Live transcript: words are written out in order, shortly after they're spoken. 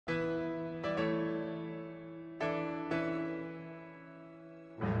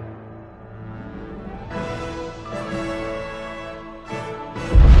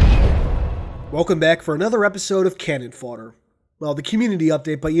Welcome back for another episode of Canon Fodder. Well, the community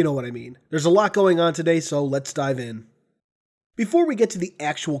update, but you know what I mean. There's a lot going on today, so let's dive in. Before we get to the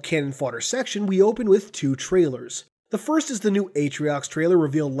actual Canon Fodder section, we open with two trailers. The first is the new Atriox trailer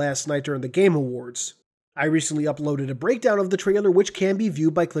revealed last night during the Game Awards. I recently uploaded a breakdown of the trailer, which can be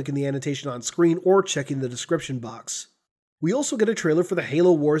viewed by clicking the annotation on screen or checking the description box. We also get a trailer for the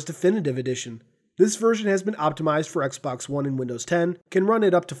Halo Wars Definitive Edition. This version has been optimized for Xbox One and Windows 10, can run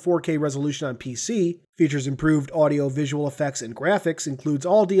at up to 4K resolution on PC, features improved audio, visual effects, and graphics, includes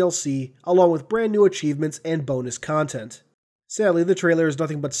all DLC, along with brand new achievements and bonus content. Sadly, the trailer is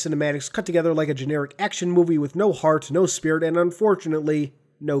nothing but cinematics cut together like a generic action movie with no heart, no spirit, and unfortunately,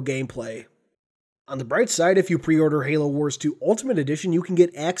 no gameplay. On the bright side, if you pre-order Halo Wars 2 Ultimate Edition, you can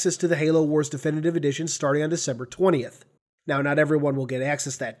get access to the Halo Wars Definitive Edition starting on December 20th. Now, not everyone will get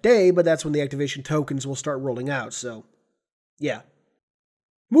access that day, but that's when the activation tokens will start rolling out, so yeah.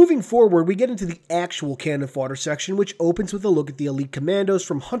 Moving forward, we get into the actual Canon Fodder section, which opens with a look at the Elite Commandos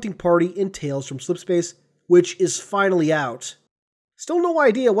from Hunting Party in Tales from Slipspace, which is finally out. Still no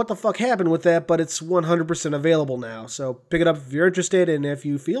idea what the fuck happened with that, but it's 100% available now, so pick it up if you're interested, and if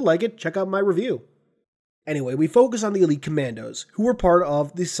you feel like it, check out my review. Anyway, we focus on the Elite Commandos, who were part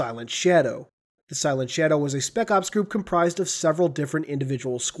of the Silent Shadow. The Silent Shadow was a Spec Ops group comprised of several different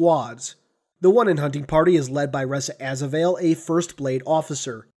individual squads. The one in Hunting Party is led by Ressa Azavel, a First Blade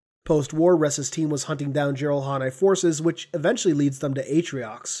officer. Post-war, Ressa's team was hunting down Jiralhanae forces, which eventually leads them to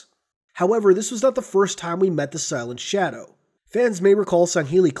Atriox. However, this was not the first time we met the Silent Shadow. Fans may recall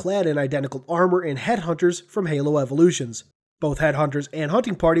Sangheili clad in identical armor and Headhunters from Halo Evolutions. Both Headhunters and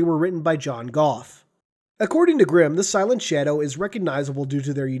Hunting Party were written by John Goff. According to Grimm, the Silent Shadow is recognizable due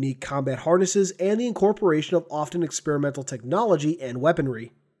to their unique combat harnesses and the incorporation of often experimental technology and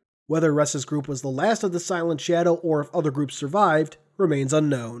weaponry. Whether Ressa's group was the last of the Silent Shadow or if other groups survived remains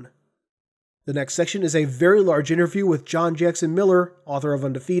unknown. The next section is a very large interview with John Jackson Miller, author of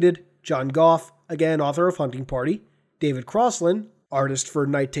Undefeated, John Goff, again author of Hunting Party, David Crosslin, artist for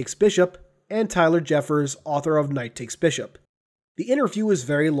Night Takes Bishop, and Tyler Jeffers, author of Night Takes Bishop. The interview is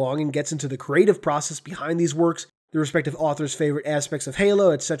very long and gets into the creative process behind these works, the respective authors' favorite aspects of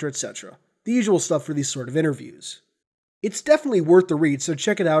Halo, etc., etc. The usual stuff for these sort of interviews. It's definitely worth the read, so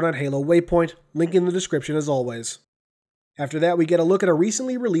check it out on Halo Waypoint, link in the description as always. After that, we get a look at a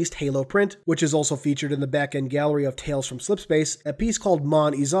recently released Halo print, which is also featured in the back-end gallery of Tales from Slipspace, a piece called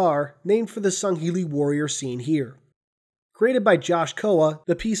Mon Izar, named for the Sangheili warrior seen here. Created by Josh Koa,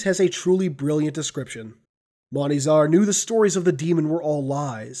 the piece has a truly brilliant description. Mon Izar knew the stories of the demon were all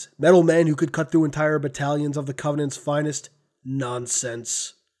lies. Metal men who could cut through entire battalions of the Covenant's finest.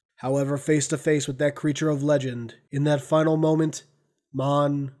 Nonsense. However, face to face with that creature of legend, in that final moment,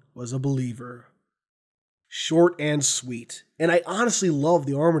 Mon was a believer. Short and sweet, and I honestly love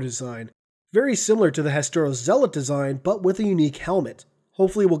the armor design. Very similar to the Hesteros Zealot design, but with a unique helmet.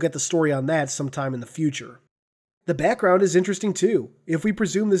 Hopefully we'll get the story on that sometime in the future. The background is interesting too. If we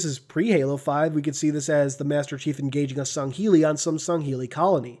presume this is pre-Halo 5, we could see this as the Master Chief engaging a Sangheili on some Sangheili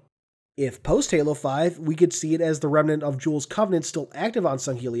colony. If post-Halo 5, we could see it as the remnant of Jul's Covenant still active on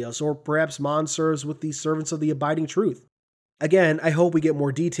Sanghelios, or perhaps Mon serves with the Servants of the Abiding Truth. Again, I hope we get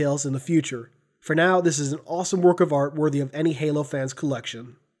more details in the future. For now, this is an awesome work of art worthy of any Halo fan's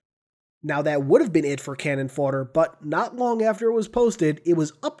collection. Now that would have been it for Canon Fodder, but not long after it was posted, it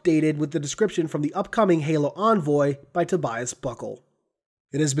was updated with the description from the upcoming Halo Envoy by Tobias Buckle.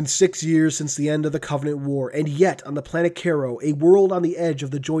 It has been 6 years since the end of the Covenant War, and yet on the planet Cairo, a world on the edge of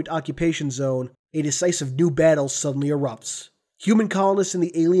the Joint Occupation Zone, a decisive new battle suddenly erupts. Human colonists and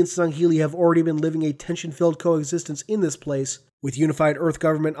the alien Sangheili have already been living a tension-filled coexistence in this place, with unified Earth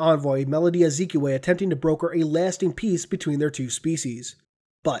government envoy Melody Ezekwe attempting to broker a lasting peace between their two species.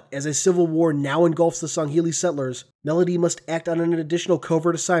 But as a civil war now engulfs the Sangheili settlers, Melody must act on an additional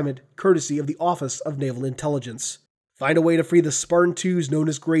covert assignment courtesy of the Office of Naval Intelligence. Find a way to free the Spartan IIs known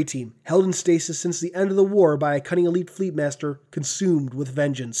as Grey Team, held in stasis since the end of the war by a cunning elite fleet master consumed with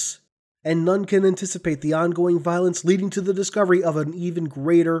vengeance. And none can anticipate the ongoing violence leading to the discovery of an even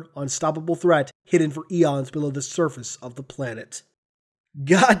greater, unstoppable threat hidden for eons below the surface of the planet.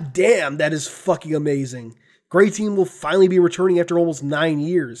 God damn, that is fucking amazing. Grey Team will finally be returning after almost 9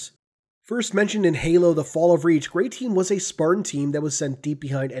 years. First mentioned in Halo The Fall of Reach, Grey Team was a Spartan team that was sent deep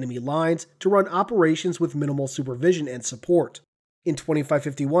behind enemy lines to run operations with minimal supervision and support. In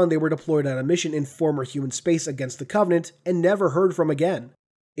 2551, they were deployed on a mission in former human space against the Covenant and never heard from again.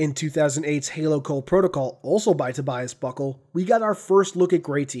 In 2008's Halo Cole Protocol, also by Tobias Buckle, we got our first look at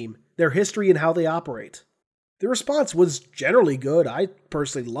Grey Team, their history and how they operate. The response was generally good, I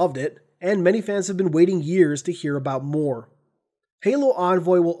personally loved it, and many fans have been waiting years to hear about more. Halo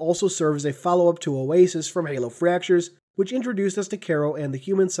Envoy will also serve as a follow-up to Oasis from Halo Fractures, which introduced us to Caro and the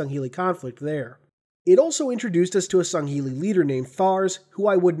human-Sangheili conflict there. It also introduced us to a Sangheili leader named Thars, who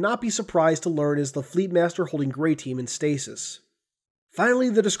I would not be surprised to learn is the Fleet Master holding Grey Team in stasis. Finally,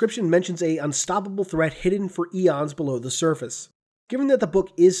 the description mentions a unstoppable threat hidden for eons below the surface. Given that the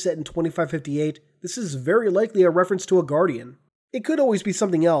book is set in 2558, this is very likely a reference to a Guardian. It could always be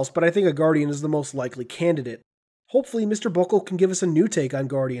something else, but I think a Guardian is the most likely candidate. Hopefully, Mr. Buckle can give us a new take on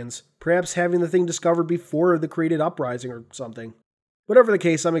Guardians, perhaps having the thing discovered before the created uprising or something. Whatever the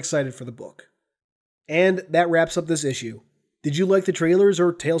case, I'm excited for the book. And that wraps up this issue. Did you like the trailers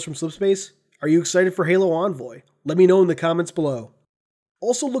or Tales from Slipspace? Are you excited for Halo Envoy? Let me know in the comments below.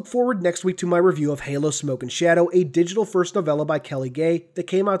 Also look forward next week to my review of Halo Smoke and Shadow, a digital first novella by Kelly Gay that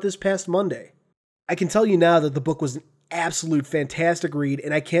came out this past Monday. I can tell you now that the book was an absolute fantastic read,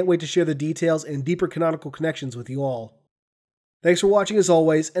 and I can't wait to share the details and deeper canonical connections with you all. Thanks for watching as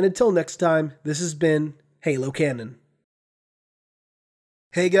always, and until next time, this has been Halo Canon.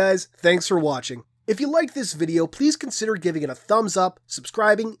 Hey guys, thanks for watching. If you liked this video, please consider giving it a thumbs up,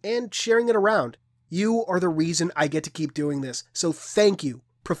 subscribing, and sharing it around. You are the reason I get to keep doing this, so thank you,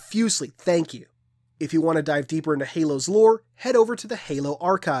 profusely thank you. If you want to dive deeper into Halo's lore, head over to the Halo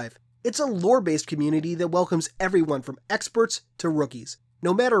Archive. It's a lore-based community that welcomes everyone from experts to rookies.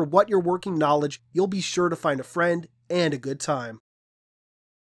 No matter what your working knowledge, you'll be sure to find a friend and a good time.